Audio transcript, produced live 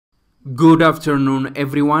Good afternoon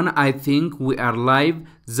everyone. I think we are live.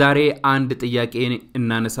 ዛሬ አንድ ጥያቄ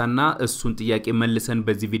እናነሳና እሱን ጥያቄ መልሰን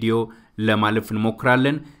በዚህ ቪዲዮ ለማለፍ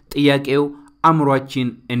እንሞክራለን። ጥያቄው አእምሮአችን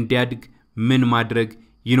እንዲያድግ ምን ማድረግ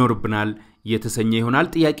ይኖርብናል የተሰኘ ይሆናል።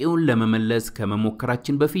 ጥያቄውን ለመመለስ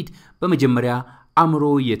ከመሞከራችን በፊት በመጀመሪያ አእምሮ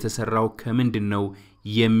የተሰራው ከምንድነው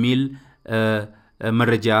የሚል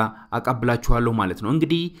መረጃ አቀብላችኋለሁ ማለት ነው።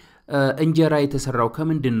 እንግዲህ እንጀራ የተሰራው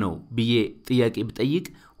ከምንድነው ብዬ ጥያቄ ብጠይቅ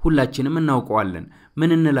ሁላችንም እናውቀዋለን።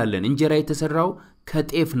 ምን እንላለን? እንጀራ የተሰራው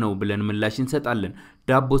ከጤፍ ነው ብለን ምላሽ እንሰጣለን።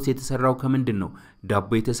 ዳቦስ የተሰራው ከምንድነው? ዳቦ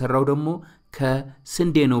የተሰራው ደግሞ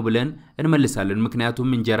ከስንዴ ነው ብለን እንመልሳለን።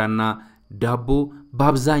 ምክንያቱም እንጀራና ዳቦ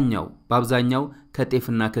በአብዛኛው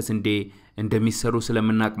ከጤፍና ከስንዴ እንደሚሰሩ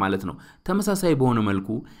ስለምናቅ ማለት ነው። ተመሳሳይ በሆነ መልኩ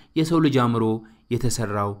የሰው ልጅ አእምሮ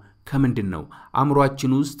የተሰራው ከምንድነው?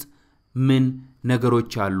 አእምሮአችን ውስጥ ምን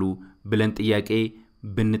ነገሮች አሉ ብለን ጥያቄ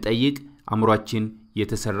ብንጠይቅ አእምሮአችን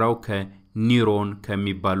የተሰራው ከኒውሮን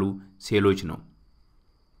ከሚባሉ ሴሎች ነው።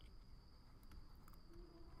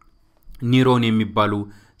 ኒውሮን የሚባሉ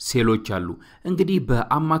ሴሎች አሉ። እንግዲህ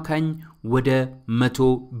በአማካኝ ወደ 100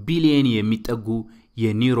 ቢሊየን የሚጠጉ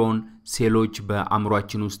የኒውሮን ሴሎች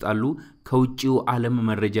በአእምሮአችን ውስጥ አሉ። ከውጪው ዓለም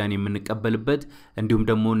መረጃን የምንቀበልበት እንዲሁም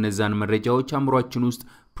ደግሞ እነዛን መረጃዎች አእምሮአችን ውስጥ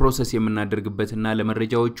ፕሮሰስ የምናደርግበትና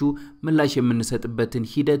ለመረጃዎቹ ምላሽ የምንሰጥበትን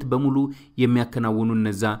ሂደት በሙሉ የሚያከናውኑ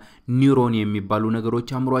እነዛ ኒውሮን የሚባሉ ነገሮች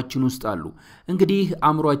አእምሮአችን ውስጥ አሉ። እንግዲህ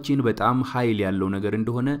አእምሮአችን በጣም ኃይል ያለው ነገር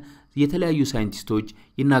እንደሆነ የተለያዩ ሳይንቲስቶች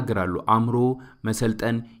ይናገራሉ። አእምሮ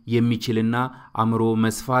መሰልጠን የሚችልና አእምሮ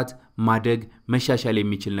መስፋት ማደግ መሻሻል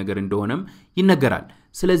የሚችል ነገር እንደሆነም ይነገራል።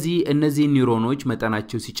 ስለዚህ እነዚህ ኒውሮኖች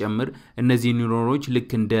መጠናቸው ሲጨምር እነዚህ ኒውሮኖች ልክ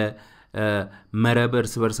እንደ መረብ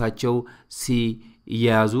እርስ በርሳቸው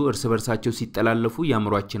ሲያያዙ እርስ በርሳቸው ሲጠላለፉ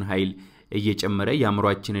የአእምሮአችን ኃይል እየጨመረ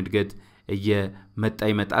የአእምሮአችን እድገት እየመጣ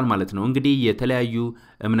ይመጣል ማለት ነው። እንግዲህ የተለያዩ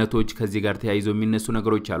እምነቶች ከዚህ ጋር ተያይዘው የሚነሱ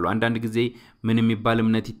ነገሮች አሉ። አንዳንድ ጊዜ ምን የሚባል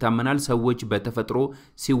እምነት ይታመናል? ሰዎች በተፈጥሮ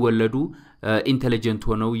ሲወለዱ ኢንተለጀንት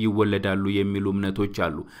ሆነው ይወለዳሉ የሚሉ እምነቶች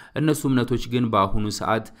አሉ። እነሱ እምነቶች ግን በአሁኑ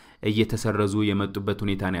ሰዓት እየተሰረዙ የመጡበት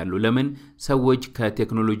ሁኔታ ነው ያለው። ለምን? ሰዎች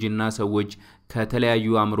ከቴክኖሎጂና ሰዎች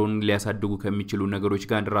ከተለያዩ አእምሮን ሊያሳድጉ ከሚችሉ ነገሮች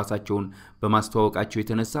ጋር ራሳቸውን በማስተዋወቃቸው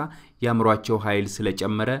የተነሳ የአእምሮአቸው ኃይል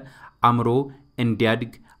ስለጨመረ አእምሮ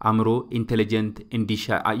እንዲያድግ አእምሮ ኢንተለጀንት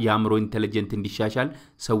እንዲሻሻል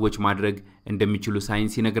ሰዎች ማድረግ እንደሚችሉ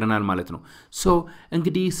ሳይንስ ይነግረናል ማለት ነው። ሶ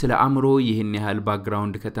እንግዲህ ስለ አእምሮ ይህን ያህል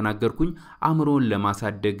ባክግራውንድ ከተናገርኩኝ አእምሮን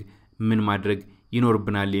ለማሳደግ ምን ማድረግ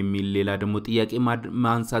ይኖርብናል የሚል ሌላ ደግሞ ጥያቄ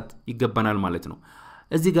ማንሳት ይገባናል ማለት ነው።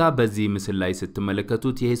 እዚህ ጋር በዚህ ምስል ላይ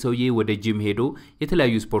ስትመለከቱት ይሄ ሰውዬ ወደ ጂም ሄዶ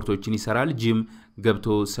የተለያዩ ስፖርቶችን ይሰራል። ጂም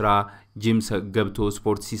ገብቶ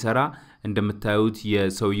ስፖርት ሲሰራ እንደምታዩት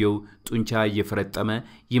የሰውየው ጡንቻ እየፈረጠመ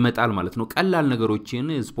ይመጣል ማለት ነው። ቀላል ነገሮችን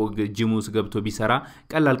ጂም ውስጥ ገብቶ ቢሰራ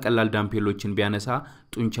ቀላል ዳምፔሎችን ቢያነሳ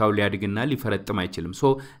ጡንቻው ሊያድግና ሊፈረጥም አይችልም።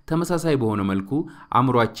 ሶ ተመሳሳይ በሆነ መልኩ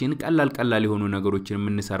አእምሮአችን ቀላል የሆኑ ነገሮችን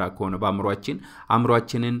የምንሰራ ከሆነ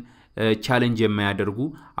አእምሮአችንን ቻሌንጅ የማያደርጉ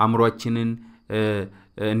አእምሮአችንን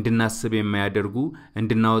እንድናስብ የማያደርጉ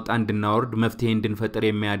እንድናወጣ እንድናወርድ መፍትሄ እንድንፈጥር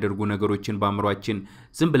የሚያደርጉ ነገሮችን በአእምሮአችን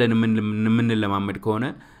ዝም ብለን የምንለማመድ ከሆነ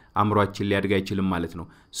አእምሮአችን ሊያድግ አይችልም ማለት ነው።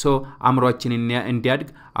 ሶ አእምሮአችን እንዲያድግ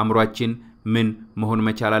አእምሮአችን ምን መሆን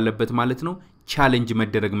መቻል አለበት ማለት ነው? ቻሌንጅ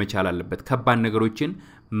መደረግ መቻል አለበት። ከባድ ነገሮችን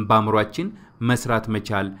በአእምሮአችን መስራት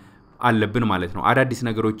መቻል አለብን ማለት ነው። አዳዲስ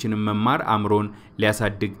ነገሮችን መማር አእምሮን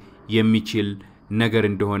ሊያሳድግ የሚችል ነገር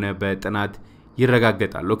እንደሆነ በጥናት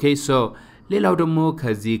ይረጋገጣል። ኦኬ ሶ ሌላው ደግሞ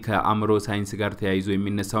ከዚህ ከአእምሮ ሳይንስ ጋር ተያይዞ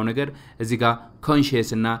የሚነሳው ነገር እዚህ ጋር ኮንሺየስ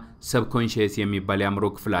እና ሰብኮንሺየስ የሚባል የአእምሮ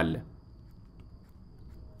ክፍል አለ።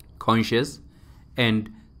 ኮንሺየስ ኤንድ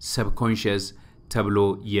ሰብኮንሺየስ ተብሎ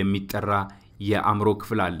የሚጠራ የአእምሮ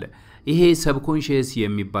ክፍል አለ። ይሄ ሰብኮንሺየስ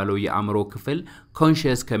የሚባለው የአእምሮ ክፍል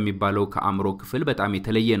ኮንሺየስ ከሚባለው ከአእምሮ ክፍል በጣም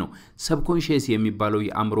የተለየ ነው። ሰብኮንሺየስ የሚባለው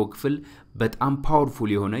የአእምሮ ክፍል በጣም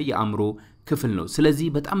ፓወርፉል የሆነ የአእምሮ ክፍል ነው። ስለዚህ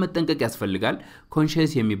በጣም መጠንቀቅ ያስፈልጋል።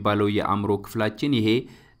 ኮንሺየስ የሚባለው የአእምሮ ክፍላችን ይሄ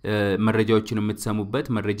መረጃዎችን የምትሰሙበት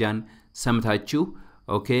መረጃን ሰምታችሁ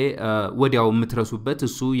ኦኬ ወዲያው የምትረሱበት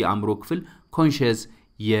እሱ የአእምሮ ክፍል ኮንሺየስ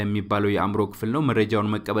የሚባለው የአእምሮ ክፍል ነው። መረጃውን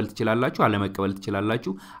መቀበል ትችላላችሁ፣ አለመቀበል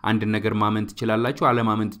ትችላላችሁ። አንድ ነገር ማመን ትችላላችሁ፣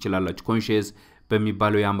 አለማመን ትችላላችሁ ኮንሺየስ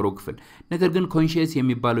በሚባለው የአእምሮ ክፍል። ነገር ግን ኮንሺየስ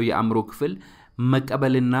የሚባለው የአእምሮ ክፍል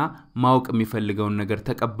መቀበልና ማወቅ የሚፈልገውን ነገር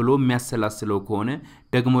ተቀብሎ የሚያሰላስለው ከሆነ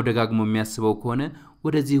ደግሞ ደጋግሞ የሚያስበው ከሆነ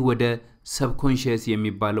ወደዚህ ወደ ሰብኮንሺየስ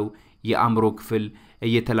የሚባለው የአእምሮ ክፍል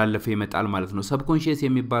እየተላለፈ ይመጣል ማለት ነው። ሰብኮንሺየስ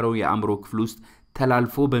የሚባለው የአእምሮ ክፍል ውስጥ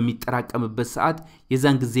ተላልፎ በሚጠራቀምበት ሰዓት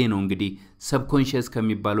የዛን ጊዜ ነው እንግዲህ ሰብኮንሺየስ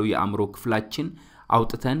ከሚባለው የአእምሮ ክፍላችን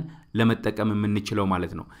አውጥተን ለመጠቀም የምንችለው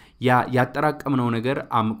ማለት ነው ያጠራቀምነው ነገር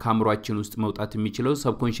ከአእምሮአችን ውስጥ መውጣት የሚችለው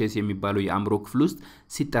ሰብኮንሺየስ የሚባለው የአእምሮ ክፍል ውስጥ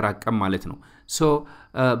ሲጠራቀም ማለት ነው ሶ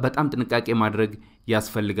በጣም ጥንቃቄ ማድረግ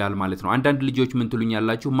ያስፈልጋል ማለት ነው አንዳንድ ልጆች ምን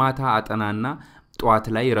ትሉኛላችሁ ማታ አጠናና ጧት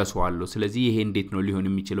ላይ ረሳዋለሁ ስለዚህ ይሄ እንዴት ነው ሊሆን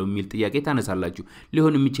የሚችለው የሚል ጥያቄ ታነሳላችሁ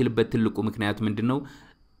ሊሆን የሚችልበት ትልቁ ምክንያት ምንድነው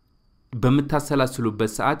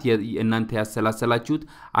በመታሰላስሉበት ሰዓት እናንተ ያሰላሰላችሁት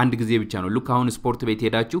አንድ ጊዜ ብቻ ነው ልክ አሁን ስፖርት ቤት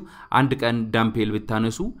ሄዳችሁ አንድ ቀን ዳምፔል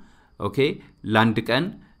ብታነሱ ኦኬ ለአንድ ቀን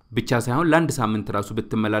ብቻ ሳይሆን ለአንድ ሳምንት ራሱ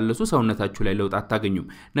ብትመላለሱ ሰውነታችሁ ላይ ለውጥ አታገኙም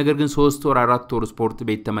ነገር ግን 3 ወር 4 ወር ስፖርት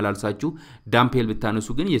ቤት ተመላልሳችሁ ዳምፔል ብታነሱ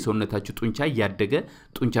ግን የሰውነታችሁ ጡንቻ ያደገ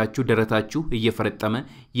ጡንቻችሁ ደረታችሁ እየፈረጠመ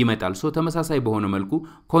ይመጣል ሶ ተመሳሳይ በሆነ መልኩ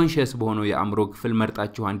ኮንሺየስ በሆነው የአእምሮ ክፍል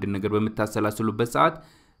መርጣችሁ አንድ ነገር በመታሰላስሉበት ሰዓት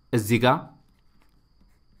እዚህ ጋር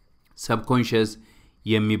ሰብኮንሺየስ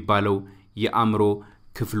የሚባለው የአእምሮ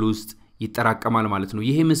ክፍል ውስጥ ይጠራቀማል ማለት ነው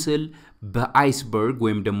ይሄ ምስል በአይስበርግ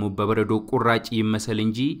ወይም ደግሞ በበረዶ ቁራጭ ይመስል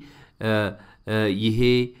እንጂ ይሄ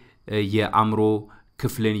የአእምሮ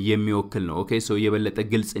ክፍልን የሚወክል ነው ኦኬ ሶ የበለጠ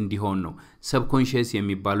ግልጽ እንዲሆን ነው ሰብኮንሺየስ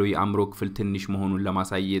የሚባለው የአእምሮ ክፍል ትንሽ መሆኑን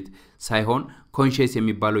ለማሳየት ሳይሆን ኮንሺየስ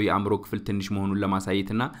የሚባለው የአእምሮ ክፍል ትንሽ መሆኑን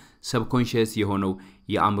ለማሳየትና ሰብኮንሺየስ የሆነው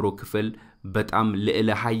የአእምሮ ክፍል በጣም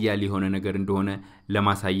ልዕለ ኃያል የሆነ ነገር እንደሆነ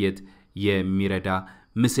ለማሳየት የሚረዳ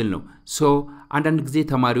ምስል ነው ሶ አንዳንድ ጊዜ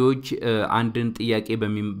ተማሪዎች አንድን ጥያቄ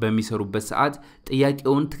በሚሰሩበት ሰዓት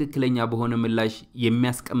ጥያቄውን ትክክለኛ በሆነ ምላሽ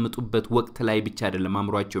የሚያስቀምጡበት ወቅት ላይ ብቻ አይደለም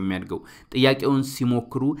አእምሮአቸው የሚያድገው ጥያቄውን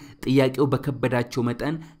ሲሞክሩ ጥያቄው በከበዳቸው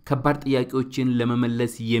መጠን ከባድ ጥያቄዎችን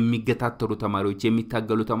ለመመለስ የሚገታተሩ ተማሪዎች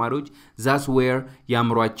የሚታገሉ ተማሪዎች that's where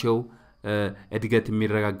ያምሯቸው እድገት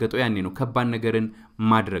የሚረጋገጠው ያኔ ነው ከባድ ነገርን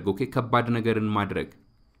ማድረግ ኦኬ ከባድ ነገርን ማድረግ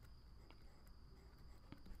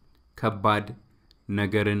ከባድ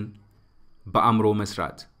ነገርን በአእምሮ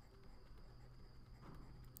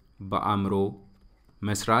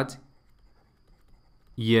መስራት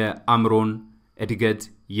የአእምሮን እድገት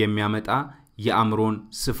የሚያመጣ የአእምሮን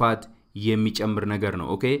ስፋት የሚጨምር ነገር ነው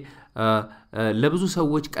ኦኬ ለብዙ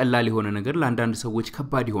ሰዎች ቀላል የሆነ ነገር ለአንዳንድ ሰዎች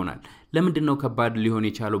ከባድ ይሆናል ለምንድነው ከባድ ሊሆን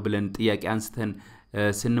የቻለው ብለን ጥያቄ አንስተን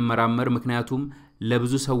ስንመራመር ምክንያቱም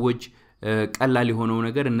ለብዙ ሰዎች ቀላል የሆነው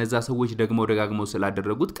ነገር እነዛ ሰዎች ደግሞ ደጋግመው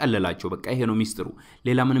ስላደረጉት ቀለላቸው በቃ ይሄ ነው ሚስጥሩ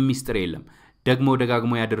ሌላ ምንም ሚስጥር የለም ደግሞ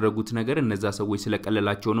ደጋግመው ያደረጉት ነገር እነዛ ሰዎች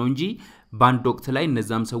ስለቀለላቸው ነው እንጂ ባንድ ወቅት ላይ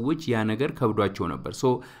እነዛም ሰዎች ያ ነገር ከብዷቸው ነበር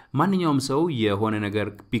ሶ ማንኛውም ሰው የሆነ ነገር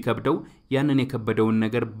ቢከብደው ያንን የከበደውን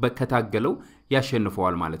ነገር በከታገለው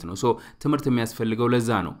ያሸንፈዋል ማለት ነው ሶ ትምህርት የሚያስፈልገው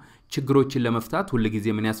ለዛ ነው ችግሮችን ለመፍታት ሁሉ ጊዜ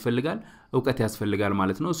ምን ያስፈልጋል ዕውቀት ያስፈልጋል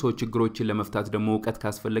ማለት ነው ሶ ችግሮችን ለመፍታት ደግሞ ዕውቀት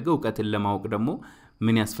ካስፈልገ ዕውቀትን ለማወቅ ደግሞ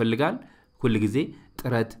ምን ያስፈልጋል ሁሉ ጊዜ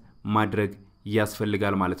ጥረት ማድረግ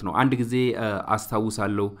ያስፈልጋል ማለት ነው አንድ ጊዜ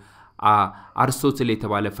አስተዋውሳለሁ አርስቶትል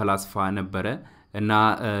የተባለ ፈላስፋ ነበረ እና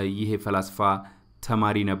ይሄ ፈላስፋ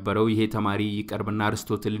ተማሪ ነበረው ይሄ ተማሪ ይቀርብና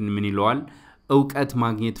አርስቶትልን ምን ይለዋል ዕውቀት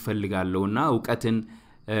ማግኘት ፈልጋለሁና ዕውቀትን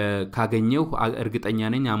ካገኘው እርግጠኛ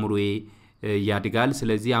ነኝ አእምሮዬ ያድጋል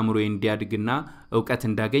ስለዚህ አእምሮዬ እንዲያድግና ዕውቀት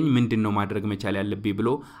እንዳገኝ ምንድነው ማድረግ መቻል ያለብኝ ብሎ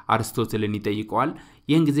አርስቶትልን ይጠይቀዋል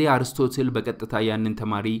ይህን ጊዜ አርስቶትል በቀጥታ ያንን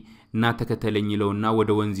ተማሪ እና ተከተለኝ ይለውና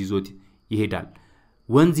ወደ ወንዝ ይዞት ይሄዳል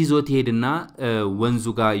ወንዝ ይዞት ይሄድና ወንዙ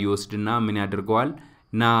ጋር ይወስድና ምን ያደርገዋል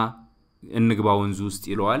ና እንግባ ወንዙ ውስጥ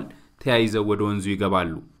ይለዋል ተያይዘው ወደ ወንዙ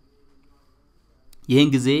ይገባሉ ይህን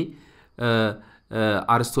ጊዜ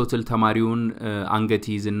አርስቶትል ተማሪውን አንገት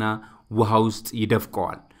ይዝና ውሃ ውስጥ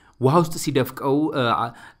ይደፍቀዋል ውሃ ውስጥ ሲደፍቀው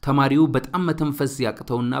ተማሪው በጣም መተንፈስ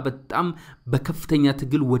ያቅተውና በጣም በከፍተኛ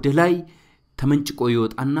ትግል ወደ ላይ ተመንጭቆ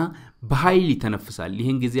ይወጣና በኃይል ይተነፍሳል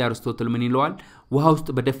ይህን ጊዜ አርስቶትል ምን ይለዋል ውሃ ውስጥ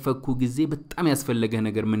በደፈኩ ጊዜ በጣም ያስፈልገ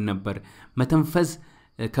ነገር ምን ነበር መተንፈስ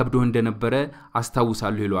ከብዶ እንደነበረ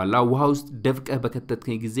አስተዋውሳለሁ ይለዋል ውሃ ውስጥ ደፍቀህ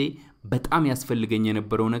በከተትከኝ ጊዜ በጣም ያስፈልገኝ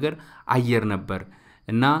የነበረው ነገር አየር ነበር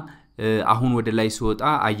እና አሁን ወደ ላይ ሲወጣ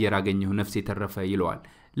አየር አገኘሁ ነፍሴ ተረፈ ይለዋል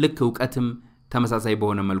ልክ ዕውቀትም ተመሳሳይ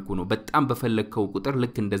በሆነ መልኩ ነው በጣም በፈለከው ቁጥር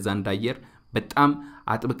ልክ እንደዛ እንዳየር በጣም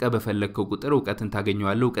አጥብቀ በፈለከው ቁጥር ዕውቀትን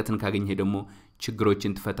ታገኘዋለህ ዕውቀትን ካገኘህ ደግሞ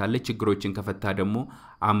ችግሮችን ትፈታለህ ችግሮችን ከፈታ ደግሞ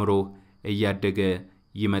አእምሮ እያደገ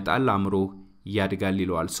ይመጣል አእምሮ ያድጋል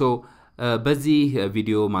ይለዋል ሶ በዚህ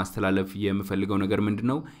ቪዲዮ ማስተላለፍ የምፈልገው ነገር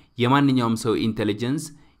ምንድነው የማንኛውም ሰው ኢንተለጀንስ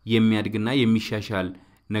የሚያድግና የሚሻሻል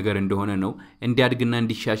ነገር እንደሆነ ነው እንዲያድግና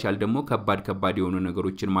እንዲሻሻል ደግሞ ከባድ የሆኑ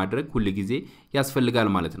ነገሮችን ማድረግ ሁሉ ጊዜ ያስፈልጋል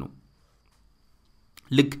ማለት ነው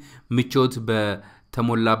ልክ ምቾት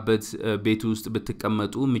በተሞላበት ቤት ውስጥ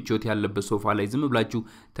ብትቀመጡ ምቾት ያለበት ሶፋ ላይ ዝም ብላችሁ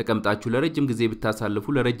ተቀምጣችሁ ለረጅም ጊዜ ብታሳልፉ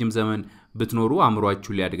ለረጅም ዘመን ብትኖሩ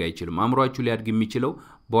አእምሮአችሁ ሊያድግ አይችልም አእምሮአችሁ ሊያድግ የሚችለው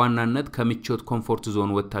በዋናነት ከምቾት ኮምፎርት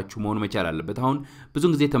ዞን ወጣችሁ መሆን መቻል አለበት አሁን ብዙ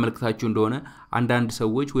ጊዜ ተመልክታችሁ እንደሆነ አንዳንድ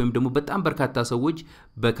ሰዎች ወይም ደግሞ በጣም በርካታ ሰዎች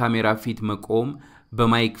በካሜራ ፊት መቆም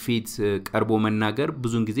በማይክ ፊት ቀርቦ መናገር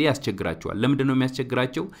ብዙን ጊዜ ያስቸግራቸዋል ለምንድነው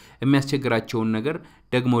የሚያስቸግራቸውን ነገር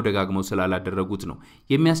ደጋግመው ስላላደረጉት ነው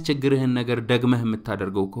የሚያስቸግርህን ነገር ደግመህ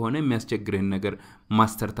የምታደርገው ከሆነ የሚያስቸግርህን ነገር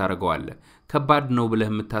ማስተር ታረጋዋለህ ከባድ ነው ብለህ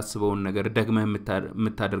የምታስበውን ነገር ደግመህ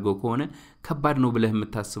የምታደርገው ከሆነ ከባድ ነው ብለህ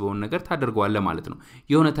የምታስበውን ነገር ታደርገዋለህ ማለት ነው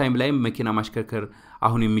የሆነ ታይም ላይ መኪና ማሽከርከር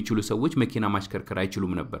አሁን የሚችሉ ሰዎች መኪና ማሽከርከር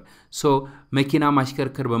አይችሉም ነበር ሶ መኪና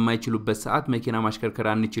ማሽከርከር በማይችሉበት ሰዓት መኪና ማሽከርከር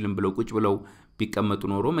አንችልም ብለው ቁጭ ብለው ቢቀመጡ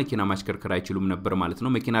ኖሮ መኪና ማሽከርከር አይችሉም ነበር ማለት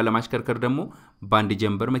ነው መኪና ለማሽከርከር ደግሞ ባንድ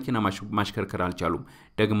ጀምበር መኪና ማሽከርከር አልቻሉም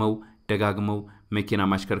ደጋግመው መኪና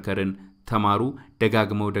ማሽከርከርን ተማሩ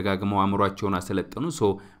ደጋግመው አእምሮአቸውን አሰለጠኑ ሶ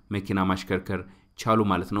መኪና ማሽከርከር ቻሉ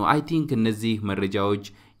ማለት ነው አይ ቲንክ እነዚህ መረጃዎች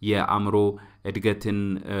የአእምሮ እድገትን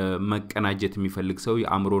መቀናጀት የሚፈልግ ሰው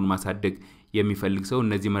የአእምሮን ማሳደግ የሚፈልግ ሰው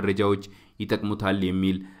እነዚህ መረጃዎች ይጠቅሙታል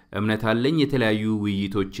የሚል እምነት አለኝ የተለያዩ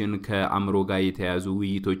ውይይቶችን ከአእምሮ ጋር የተያዙ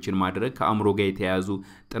ውይይቶችን ማድረግ ከአእምሮ ጋር የተያዙ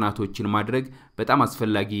ጥናቶችን ማድረግ በጣም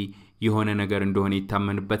አስፈላጊ የሆነ ነገር እንደሆነ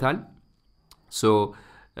ይታመንበታል ሶ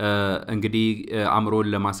እንግዲህ አእምሮን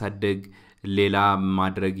ለማሳደግ ሌላ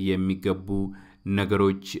ማድረግ የሚገቡ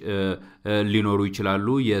ነገሮች ሊኖሩ ይችላሉ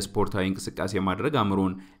የስፖርታዊ እንቅስቃሴ ማድረግ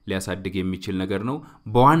አእምሮን ሊያሳድግ የሚችል ነገር ነው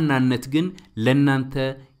በዋናነት ግን ለናንተ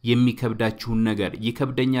የሚከብዳችሁ ነገር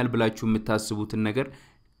ይከብደኛል ብላችሁ የምታስቡትን ነገር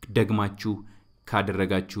ደግማችሁ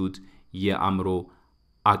ካደረጋችሁት የአእምሮ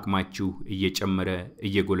አቅማችሁ እየጨመረ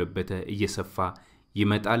እየጎለበተ እየሰፋ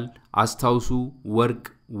ይመጣል አስታውሱ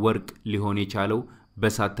ወርቅ ሊሆን የቻለው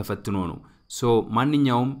በሳት ተፈትኖ ነው ሶ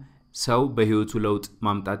ማንኛውም ሰው በህይወቱ ለውጥ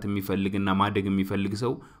ማምጣት የሚፈልግና ማደግ የሚፈልግ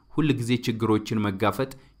ሰው ሁሉ ጊዜ ችግሮችን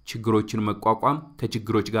መጋፈጥ ችግሮችን መቋቋም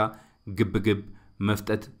ከችግሮች ጋር ግብግብ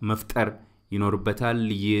መፍጠር ይኖርበታል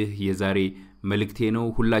ይህ የዛሬ መልእክቴ ነው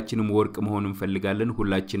ሁላችንም ወርቅ መሆን እንፈልጋለን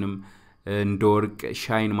ሁላችንም እንደ ወርቅ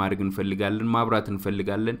ሻይን ማድረግ እንፈልጋለን ማብራት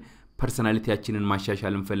እንፈልጋለን ፐርሰናሊቲያችንን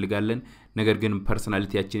ማሻሻል እንፈልጋለን ነገር ግን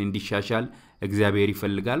ፐርሰናሊቲያችን እንዲሻሻል እግዚአብሔር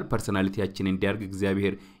ይፈልጋል ፐርሰናሊቲያችን እንዲያርግ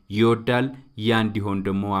እግዚአብሔር ይወዳል ያ እንዲሆን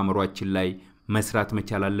ደግሞ አእምሮአችን ላይ መስራት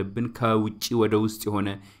መቻል አለብን ከውጪ ወደ ውስጥ የሆነ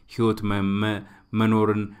ህይወት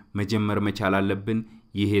መኖርን መጀመር መቻል አለብን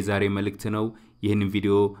ይሄ ዛሬ መልእክት ነው ይሄንን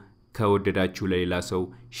ቪዲዮ ከወደዳችሁ ለሌላ ሰው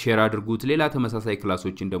ሼር አድርጉት ሌላ ተመሳሳይ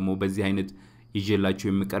ክላሶችን ደግሞ በዚህ አይነት ይዤላችሁ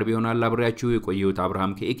የሚቀርብ ይሆናል አብራችሁ የቆየሁት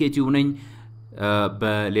አብርሃም ከኤኬቲው ነኝ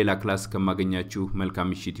በሌላ ክላስ ከማገኛችሁ መልካም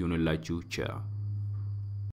ምሽት ይሁንላችሁ ቻው